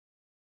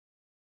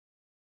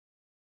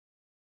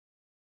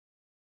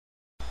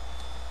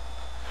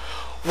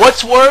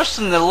What's worse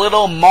than the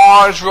little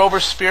Mars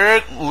rover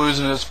Spirit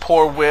losing his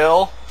poor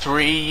will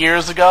 3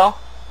 years ago?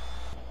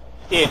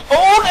 It's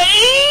old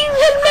age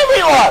and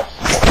memory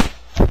loss!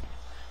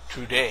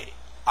 Today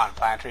on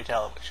Planetary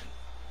Television.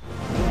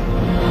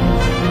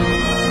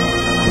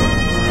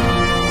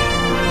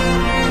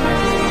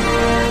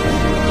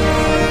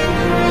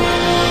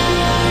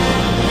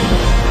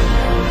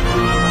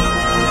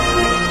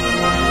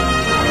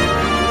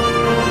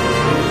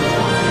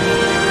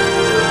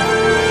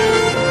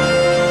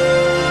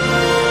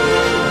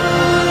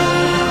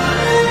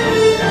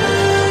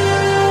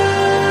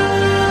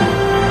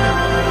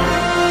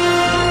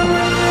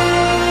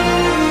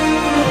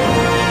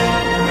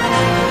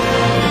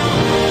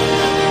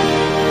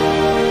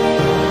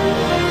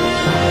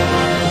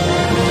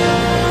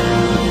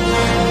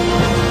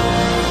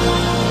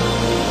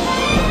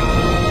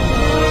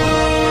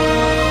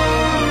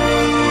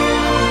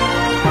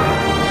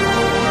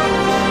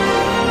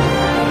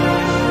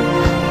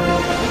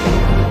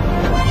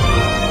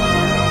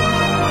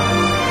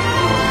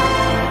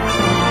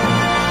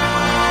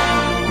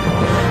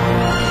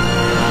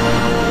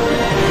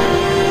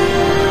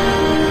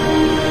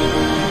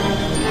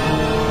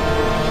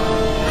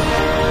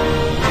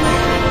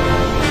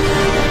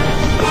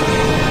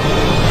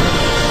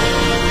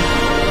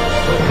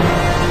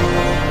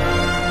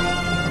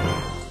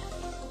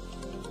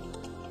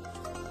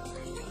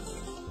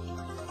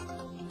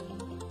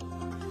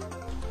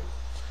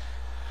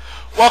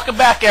 Welcome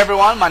back,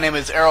 everyone. My name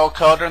is Errol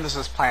Coder, and this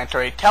is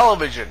Planetary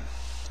Television.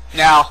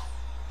 Now,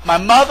 my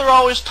mother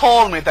always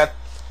told me that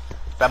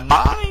the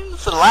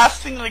mind's the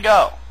last thing to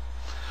go.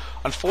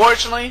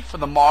 Unfortunately, for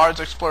the Mars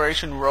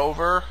Exploration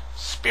Rover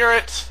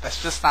Spirit,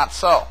 that's just not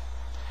so.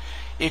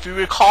 If you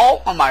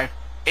recall, on my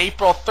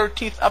April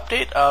 13th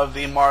update of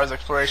the Mars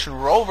Exploration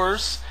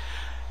Rovers,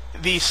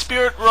 the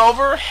Spirit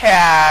rover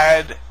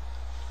had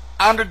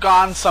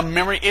undergone some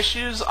memory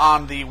issues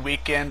on the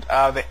weekend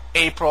of the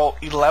April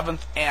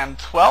 11th and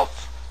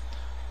 12th.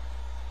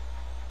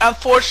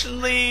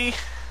 Unfortunately,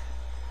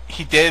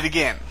 he did it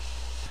again.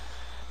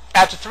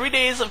 After 3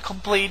 days of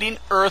completing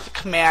Earth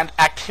Command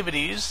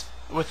activities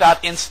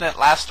without incident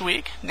last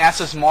week,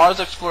 NASA's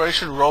Mars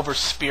Exploration Rover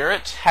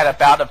Spirit had a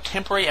bout of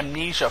temporary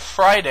amnesia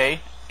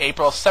Friday,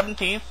 April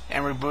 17th,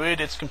 and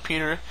rebooted its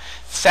computer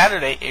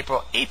Saturday,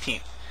 April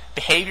 18th.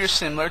 Behavior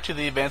similar to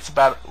the events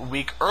about a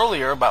week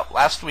earlier, about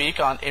last week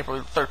on April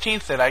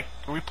 13th, that I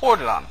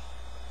reported on.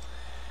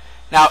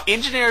 Now,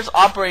 engineers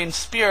operating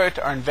Spirit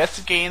are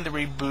investigating the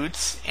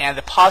reboots and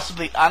the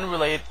possibly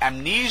unrelated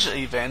amnesia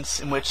events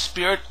in which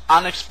Spirit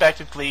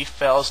unexpectedly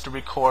fails to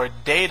record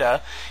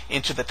data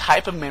into the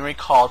type of memory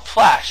called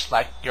flash,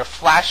 like your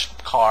flash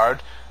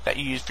card that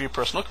you use for your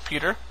personal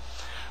computer,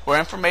 where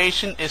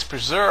information is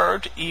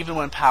preserved even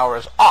when power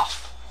is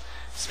off.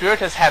 Spirit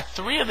has had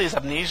 3 of these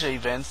amnesia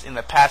events in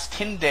the past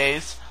 10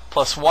 days,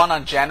 plus one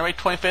on January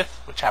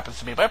 25th, which happens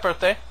to be my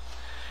birthday.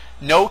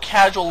 No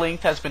causal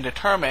link has been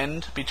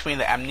determined between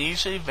the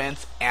amnesia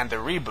events and the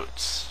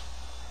reboots.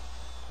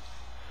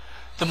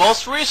 The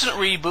most recent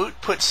reboot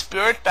put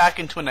Spirit back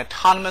into an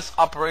autonomous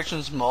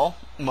operations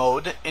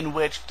mode in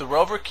which the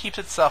rover keeps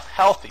itself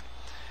healthy.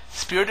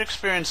 Spirit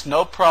experienced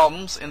no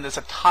problems in this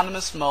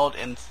autonomous mode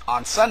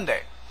on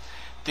Sunday.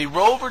 The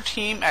rover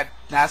team at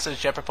NASA's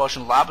Jet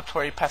Propulsion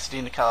Laboratory,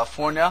 Pasadena,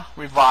 California,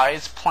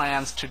 revised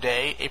plans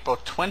today, April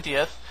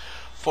 20th,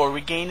 for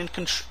regaining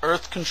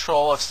Earth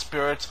control of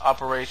Spirit's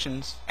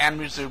operations and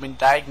resuming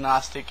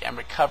diagnostic and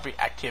recovery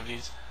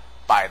activities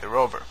by the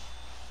rover.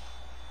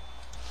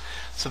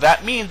 So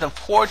that means,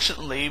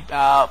 unfortunately,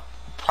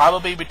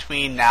 probably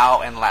between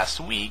now and last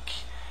week,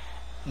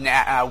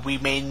 we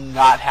may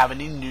not have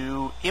any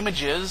new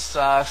images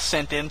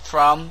sent in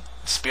from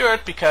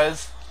Spirit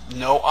because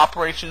no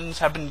operations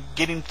have been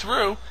getting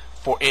through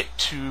for it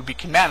to be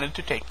commanded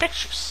to take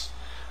pictures.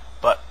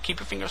 But keep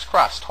your fingers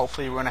crossed.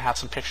 Hopefully we're going to have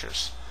some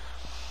pictures.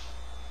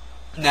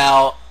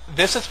 Now,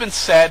 this has been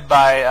said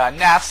by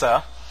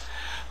NASA.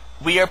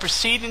 We are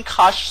proceeding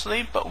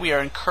cautiously, but we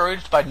are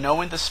encouraged by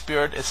knowing the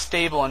Spirit is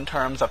stable in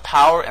terms of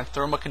power and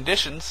thermal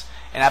conditions,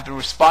 and have been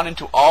responding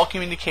to all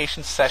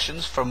communication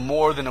sessions for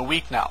more than a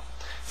week now,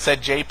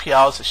 said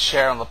JPL's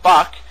Sharon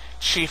LeBach,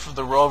 chief of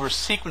the rover's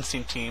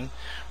sequencing team,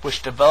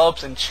 which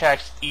develops and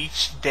checks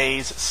each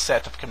day's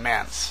set of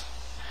commands.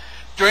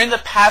 During the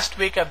past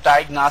week of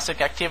diagnostic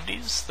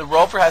activities, the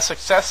rover has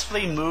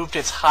successfully moved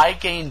its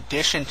high-gain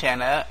dish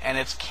antenna and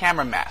its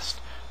camera mast,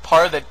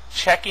 part of the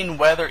checking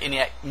whether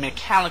any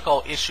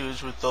mechanical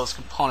issues with those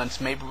components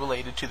may be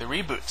related to the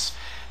reboots,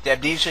 the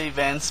amnesia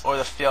events, or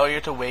the failure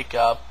to wake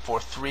up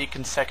for 3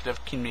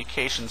 consecutive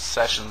communication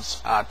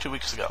sessions 2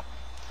 weeks ago.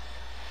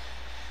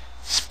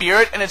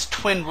 Spirit and its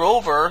twin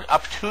rover,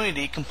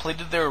 Opportunity,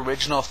 completed their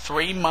original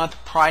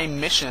 3-month prime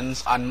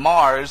missions on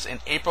Mars in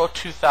April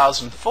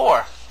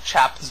 2004, which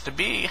happens to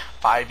be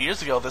 5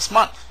 years ago this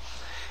month,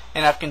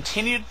 and have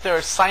continued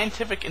their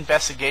scientific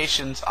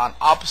investigations on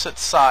opposite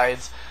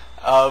sides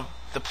of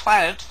the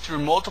planet through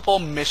multiple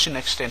mission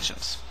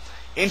extensions.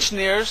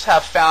 Engineers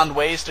have found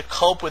ways to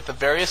cope with the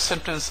various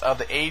symptoms of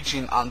the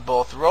aging on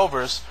both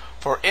rovers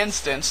For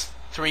instance,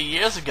 3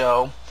 years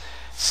ago,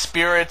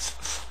 Spirit's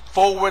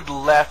forward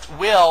left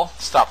wheel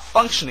stopped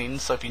functioning.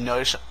 So if you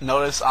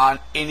notice on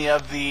any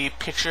of the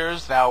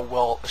pictures that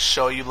we'll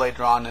show you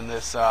later on in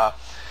this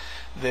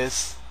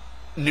this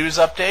news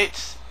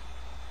update,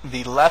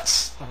 the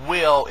left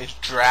wheel is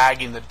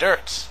dragging the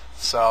dirt.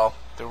 So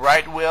the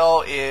right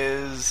wheel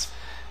is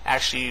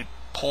actually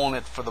pulling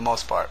it for the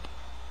most part.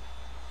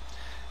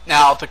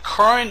 Now, the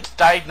current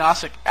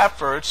diagnostic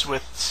efforts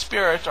with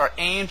Spirit are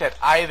aimed at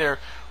either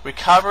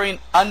recovering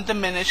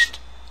undiminished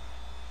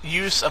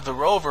use of the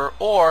rover,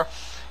 or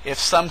if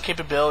some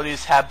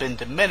capabilities have been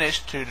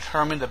diminished, to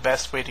determine the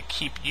best way to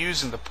keep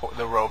using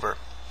the rover.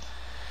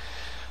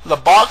 The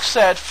box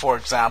said, for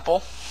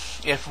example,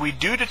 if we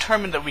do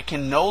determine that we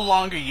can no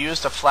longer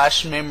use the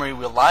flash memory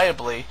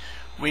reliably,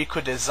 we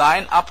could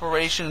design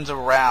operations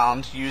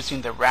around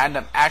using the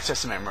random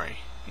access memory.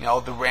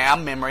 The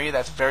RAM memory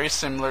that's very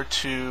similar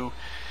to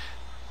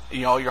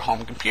your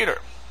home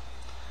computer.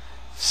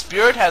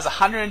 Spirit has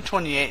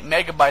 128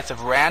 megabytes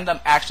of random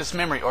access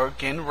memory, or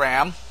again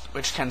RAM,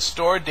 which can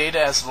store data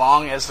as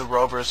long as the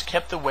rover is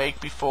kept awake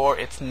before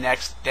its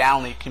next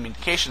downlink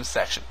communication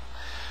session.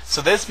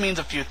 So this means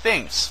a few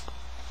things.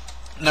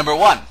 Number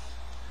one,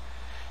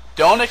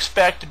 don't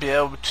expect to be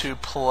able to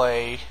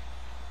play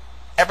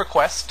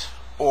EverQuest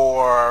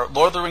or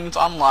Lord of the Rings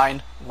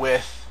Online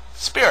with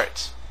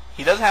Spirit.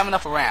 He doesn't have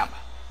enough RAM.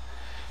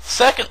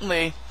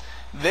 Secondly,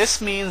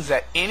 this means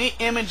that any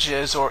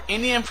images or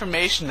any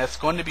information that's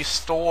going to be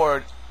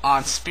stored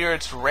on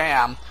Spirit's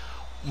RAM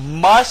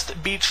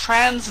must be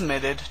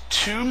transmitted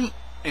to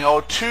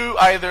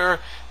either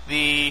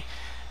the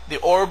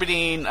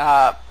orbiting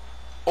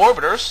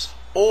orbiters,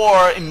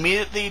 or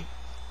immediately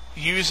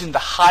using the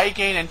high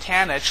gain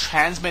antenna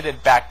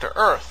transmitted back to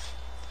Earth.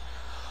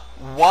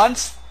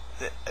 Once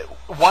the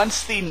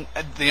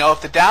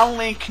if the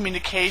downlink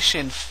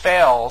communication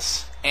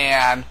fails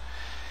and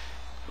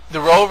the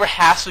rover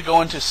has to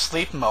go into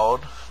sleep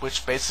mode,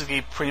 which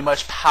basically pretty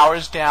much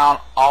powers down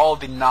all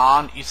the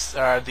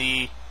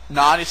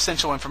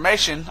non-essential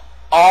information,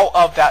 all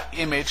of that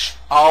image,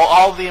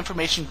 all the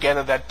information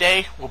gathered that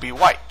day will be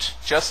wiped,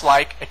 just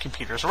like a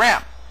computer's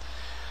RAM.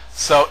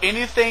 So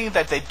anything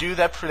that they do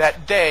for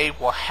that day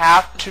will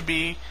have to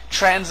be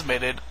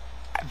transmitted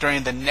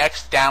during the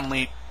next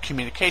downlink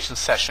communication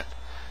session.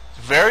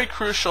 Very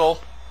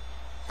crucial,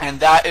 and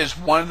that is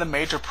one of the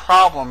major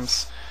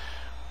problems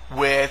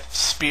with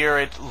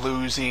Spirit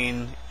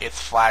losing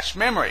its flash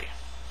memory.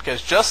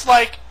 Because just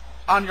like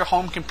on your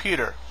home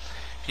computer,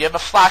 if you have a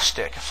flash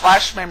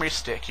memory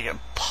stick, you can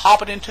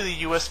pop it into the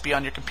USB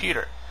on your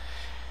computer,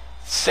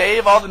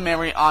 save all the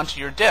memory onto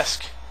your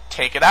disk,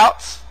 take it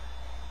out.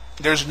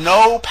 There's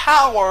no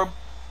power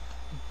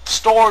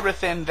stored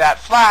within that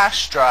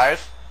flash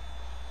drive,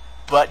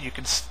 but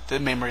the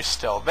memory's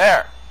still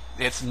there.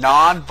 It's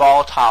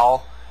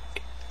non-volatile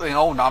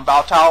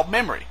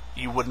memory.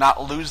 You would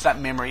not lose that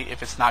memory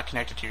if it's not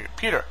connected to your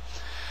computer.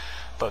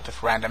 But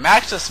with random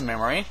access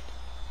memory,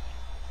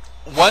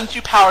 once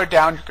you power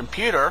down your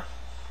computer,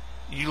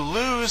 you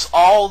lose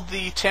all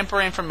the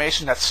temporary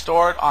information that's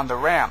stored on the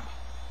RAM.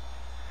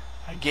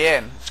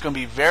 Again, it's going to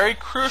be very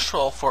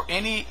crucial for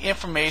any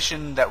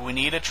information that we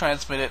need to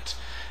transmit it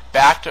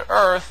back to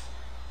Earth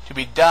to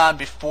be done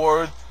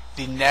before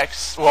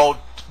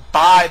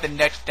by the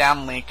next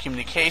downlink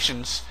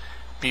communications,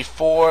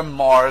 before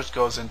Mars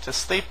goes into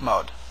sleep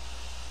mode.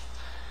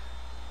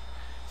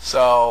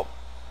 So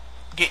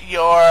get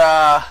your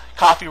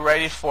coffee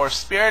ready for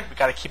Spirit. We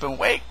got to keep him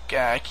awake,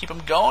 keep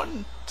him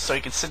going, so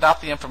you can send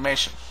out the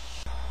information.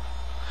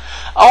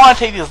 I want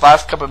to take these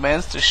last couple of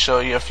minutes to show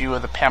you a few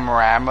of the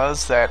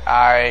panoramas that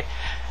I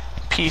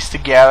pieced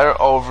together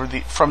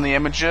from the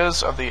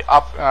images of the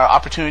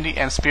Opportunity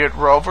and Spirit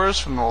rovers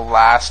from the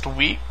last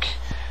week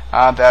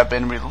that have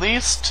been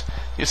released.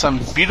 Here's some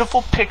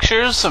beautiful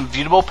pictures, some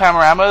beautiful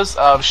panoramas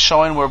of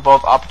showing where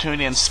both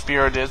Opportunity and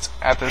Spirit is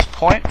at this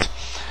point.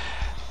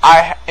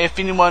 If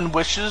anyone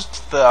wishes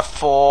the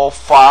full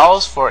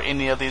files for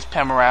any of these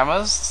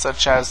panoramas,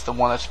 such as the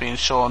one that's being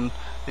shown,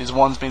 these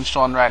ones being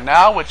shown right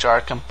now, which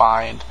are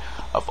combined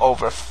of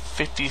over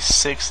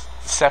 56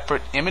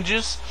 separate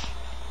images.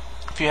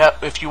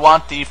 If you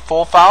want the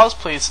full files,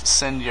 please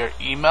send your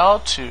email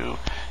to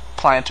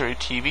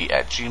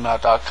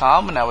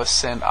PlanetaryTV@gmail.com, and I will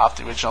send off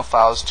the original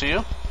files to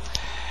you.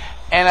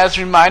 And as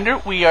a reminder,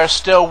 we are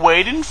still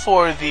waiting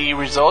for the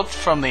results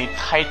from the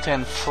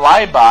Titan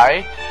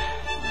flyby.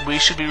 We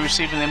should be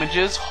receiving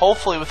images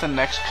hopefully within the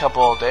next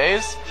couple of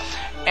days.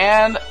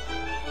 And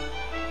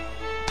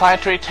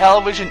Planetary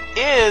Television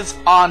is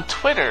on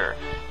Twitter.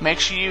 Make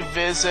sure you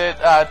visit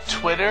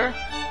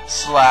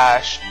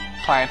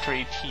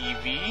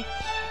Twitter/PlanetaryTV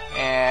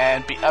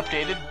and be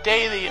updated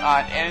daily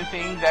on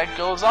anything that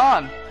goes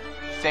on.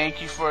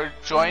 Thank you for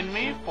joining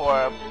me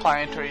for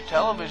Planetary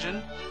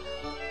Television.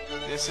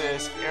 This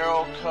is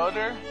Errol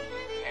Coder,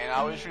 and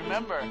always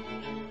remember,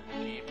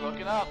 keep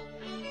looking up.